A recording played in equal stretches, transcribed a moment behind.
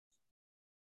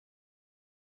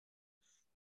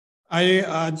आइए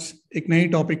आज एक नई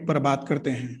टॉपिक पर बात करते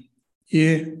हैं।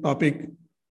 ये टॉपिक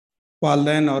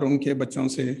वालिदैन और उनके बच्चों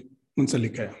से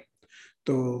मुंसलिक है।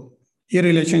 तो ये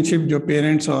रिलेशनशिप जो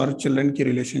पेरेंट्स और चिल्ड्रन की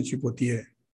रिलेशनशिप होती है,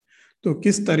 तो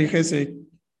किस तरीके से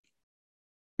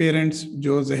पेरेंट्स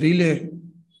जो जहरीले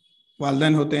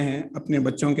वालिदैन होते हैं अपने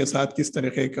बच्चों के साथ किस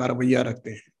तरीके का रवैया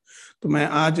रखते हैं। तो मैं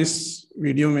आज इस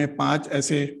वीडियो में 5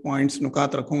 ऐसे पॉइंट्स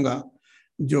नुकात रखूंगा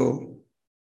जो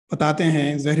बताते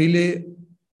हैं जहरीले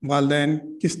वालिदैन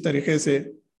किस तरीके से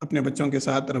अपने बच्चों के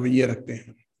साथ रवैये रखते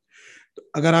हैं। तो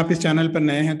अगर आप इस चैनल पर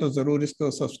नए हैं तो ज़रूर इसको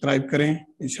सब्सक्राइब करें।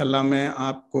 इंशाल्लाह मैं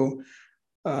आपको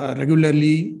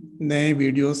रेगुलरली नए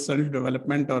वीडियो सेल्फ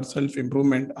डेवलपमेंट और सेल्फ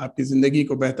इम्प्रूवमेंट आपकी ज़िंदगी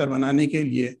को बेहतर बनाने के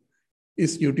लिए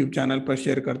इस यूट्यूब चैनल पर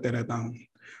शेयर करते रहता हूं।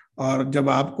 और जब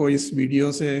आपको इस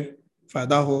वीडियो से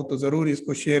फ़ायदा हो तो ज़रूर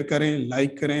इसको शेयर करें,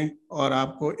 लाइक करें, और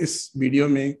आपको इस वीडियो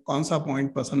में कौन सा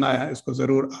पॉइंट पसंद आया इसको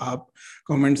ज़रूर आप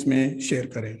कमेंट्स में शेयर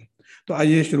करें। तो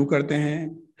आइए शुरू करते हैं।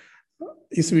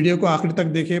 इस वीडियो को आखिर तक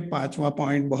देखें, 5वां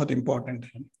पॉइंट बहुत इंपॉर्टेंट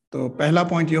है। तो पहला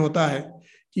पॉइंट ये होता है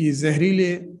कि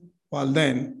जहरीले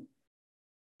वालिदैन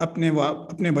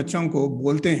अपने बच्चों को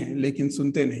बोलते हैं लेकिन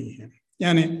सुनते नहीं हैं।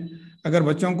 यानी अगर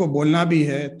बच्चों को बोलना भी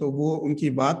है तो वो उनकी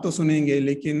बात तो सुनेंगे,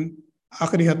 लेकिन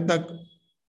आखिरी हद तक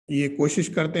ये कोशिश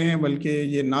करते हैं, बल्कि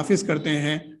ये नाफिज करते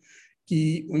हैं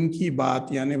कि उनकी बात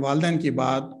यानी वालिदैन की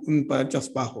बात उन पर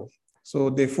चस्पा हो। सो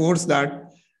दे force that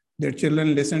their children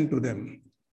listen to them,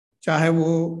 चाहे वो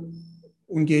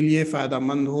उनके लिए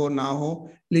फ़ायदेमंद हो ना हो,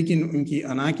 लेकिन उनकी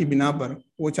अना की बिना पर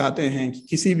वो चाहते हैं कि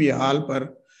किसी भी हाल पर,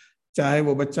 चाहे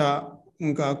वो बच्चा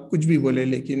उनका कुछ भी बोले,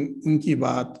 लेकिन उनकी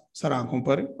बात सर आंखों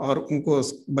पर, और उनको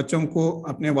बच्चों को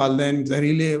अपने वालिदैन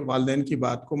जहरीले वालिदैन की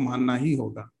बात को मानना ही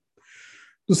होगा।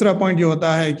 दूसरा पॉइंट ये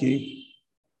होता है कि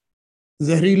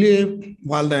जहरीले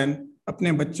वालिदैन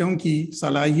अपने बच्चों की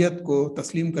सलाहियत को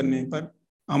तस्लीम करने पर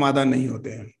आमादा नहीं होते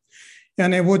हैं।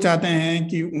 यानी वो चाहते हैं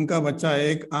कि उनका बच्चा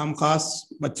एक आम खास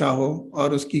बच्चा हो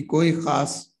और उसकी कोई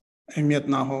ख़ास अहमियत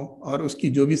ना हो, और उसकी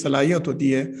जो भी सलाहियत होती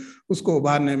है उसको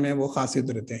उभारने में वो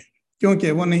खासिद रहते हैं,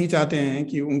 क्योंकि वो नहीं चाहते हैं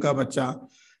कि उनका बच्चा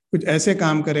कुछ ऐसे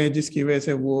काम करे जिसकी वजह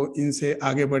से वो इनसे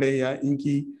आगे बढ़े या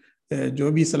इनकी जो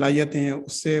भी सलाहियतें हैं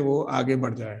उससे वो आगे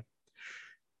बढ़ जाए।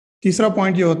 तीसरा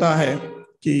पॉइंट ये होता है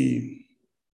कि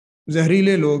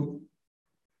जहरीले लोग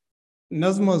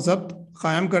नज़्म व ज़ब्त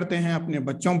कायम करते हैं अपने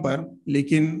बच्चों पर,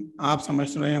 लेकिन आप समझ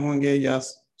रहे होंगे या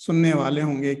सुनने वाले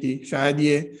होंगे कि शायद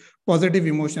ये पॉजिटिव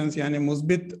इमोशंस यानी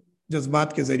मुस्बित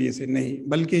जज्बात के ज़रिए से नहीं,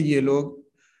 बल्कि ये लोग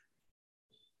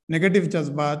नेगेटिव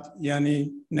जज्बात यानी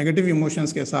नेगेटिव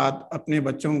इमोशंस के साथ अपने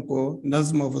बच्चों को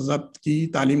नज़्म व ज़ब्त की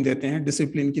तालीम देते हैं,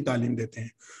 डिसिप्लिन की तालीम देते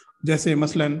हैं। जैसे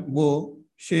मसलन वो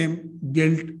शेम,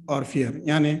 गिल्ट और फियर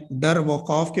यानी डर व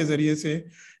खौफ के ज़रिए से,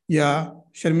 या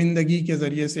शर्मिंदगी के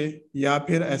ज़रिए से, या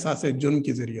फिर एहसास जुर्म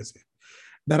के ज़रिए से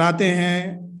डराते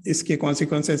हैं। इसके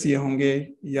कॉन्सिक्वेंसेस ये होंगे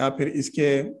या फिर इसके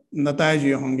नतायज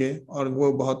ये होंगे और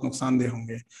वो बहुत नुकसानदेह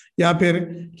होंगे, या फिर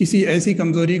किसी ऐसी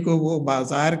कमज़ोरी को वो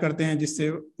बाज़ाहिर करते हैं जिससे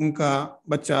उनका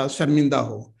बच्चा शर्मिंदा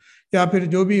हो, या फिर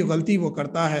जो भी गलती वो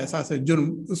करता है एहसास जुर्म,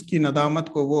 उसकी नदामत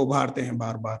को वो उभारते हैं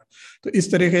बार बार। तो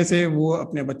इस तरीके से वो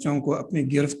अपने बच्चों को अपनी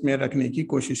गिरफ्त में रखने की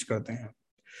कोशिश करते हैं।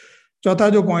 चौथा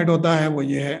जो पॉइंट होता है वो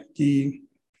ये है कि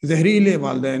जहरीले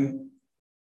वालिदैन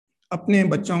अपने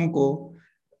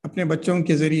बच्चों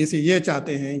के ज़रिए से ये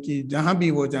चाहते हैं कि जहाँ भी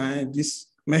वो जाएं, जिस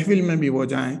महफिल में भी वो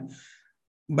जाएं,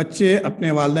 बच्चे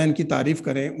अपने वालिदैन की तारीफ़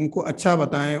करें, उनको अच्छा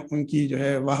बताएं, उनकी जो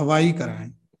है वाहवाही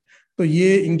कराएं। तो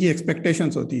ये इनकी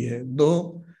एक्सपेक्टेशंस होती है।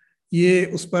 दो ये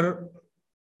उस पर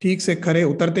ठीक से खरे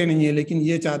उतरते नहीं है, लेकिन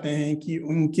ये चाहते हैं कि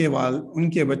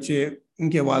उनके बच्चे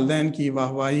उनके वालिदैन की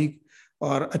वाहवाही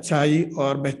और अच्छाई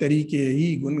और बेहतरी के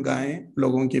ही गुण गाएं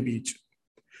लोगों के बीच।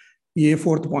 ये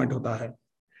फोर्थ पॉइंट होता है।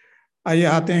 आइए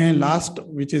आते हैं last,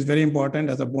 which is very important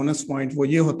as a bonus point. वो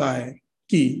ये होता है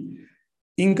कि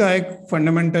इनका एक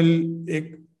फंडामेंटल एक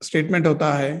स्टेटमेंट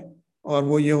होता है, और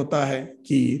वो ये होता है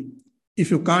कि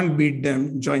if you can't beat them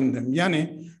join them. यानी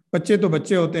बच्चे तो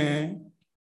बच्चे होते हैं,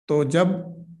 तो जब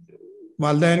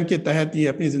वालिदैन के तहत ये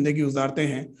अपनी ज़िंदगी गुजारते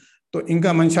हैं तो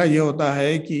इनका मंशा ये होता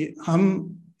है कि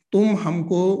तुम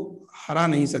हमको हरा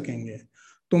नहीं सकेंगे,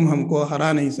 तुम हमको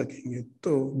हरा नहीं सकेंगे।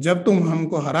 तो जब तुम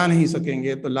हमको हरा नहीं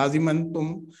सकेंगे तो लाजिमन तुम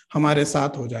हमारे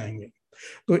साथ हो जाएंगे।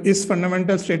 तो इस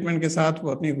फंडामेंटल स्टेटमेंट के साथ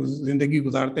वो अपनी ज़िंदगी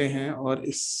गुजारते हैं, और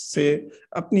इससे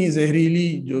अपनी जहरीली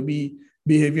जो भी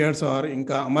बिहेवियर्स और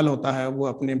इनका अमल होता है वो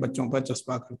अपने बच्चों पर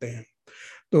चस्पा करते हैं।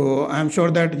 तो आई एम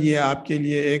श्योर दैट ये आपके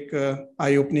लिए एक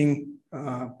आई ओपनिंग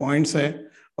पॉइंट्स है,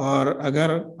 और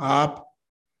अगर आप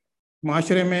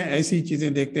माशरे में ऐसी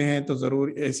चीज़ें देखते हैं तो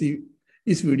ज़रूर ऐसी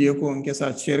इस वीडियो को उनके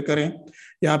साथ शेयर करें।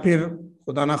 या फिर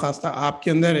खुदा ना खास्ता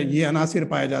आपके अंदर ये अनासिर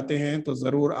पाए जाते हैं तो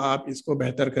ज़रूर आप इसको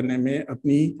बेहतर करने में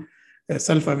अपनी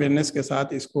सेल्फ अवेयरनेस के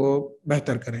साथ इसको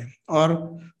बेहतर करें। और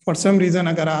फॉर सम रीज़न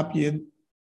अगर आप ये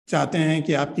चाहते हैं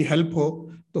कि आपकी हेल्प हो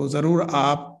तो ज़रूर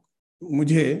आप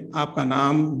मुझे आपका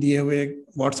नाम दिए हुए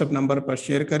व्हाट्सएप नंबर पर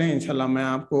शेयर करें। इंशाल्लाह मैं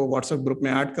आपको व्हाट्सएप ग्रुप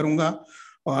में ऐड करूंगा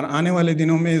और आने वाले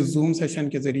दिनों में जूम सेशन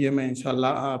के ज़रिए मैं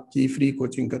इंशाल्लाह आपकी फ्री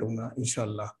कोचिंग करूंगा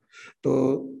इंशाल्लाह। तो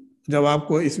जब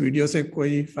आपको इस वीडियो से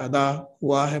कोई फ़ायदा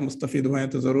हुआ है, मुस्तफ़िद हुए हैं,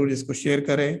 तो ज़रूर इसको शेयर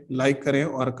करें, लाइक करें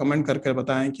और कमेंट करके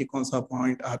बताएं कि कौन सा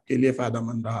पॉइंट आपके लिए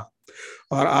फ़ायदेमंद रहा।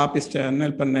 और आप इस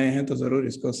चैनल पर नए हैं तो ज़रूर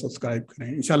इसको सब्सक्राइब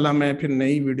करें। इंशाल्लाह मैं फिर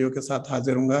नई वीडियो के साथ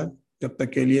हाजिर हूँगा। जब तक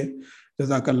के लिए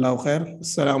जज़ाकल्लाहु खैर।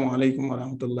 अस्सलामु अलैकुम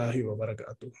वरहमतुल्लाहि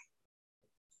वबरकातुहू।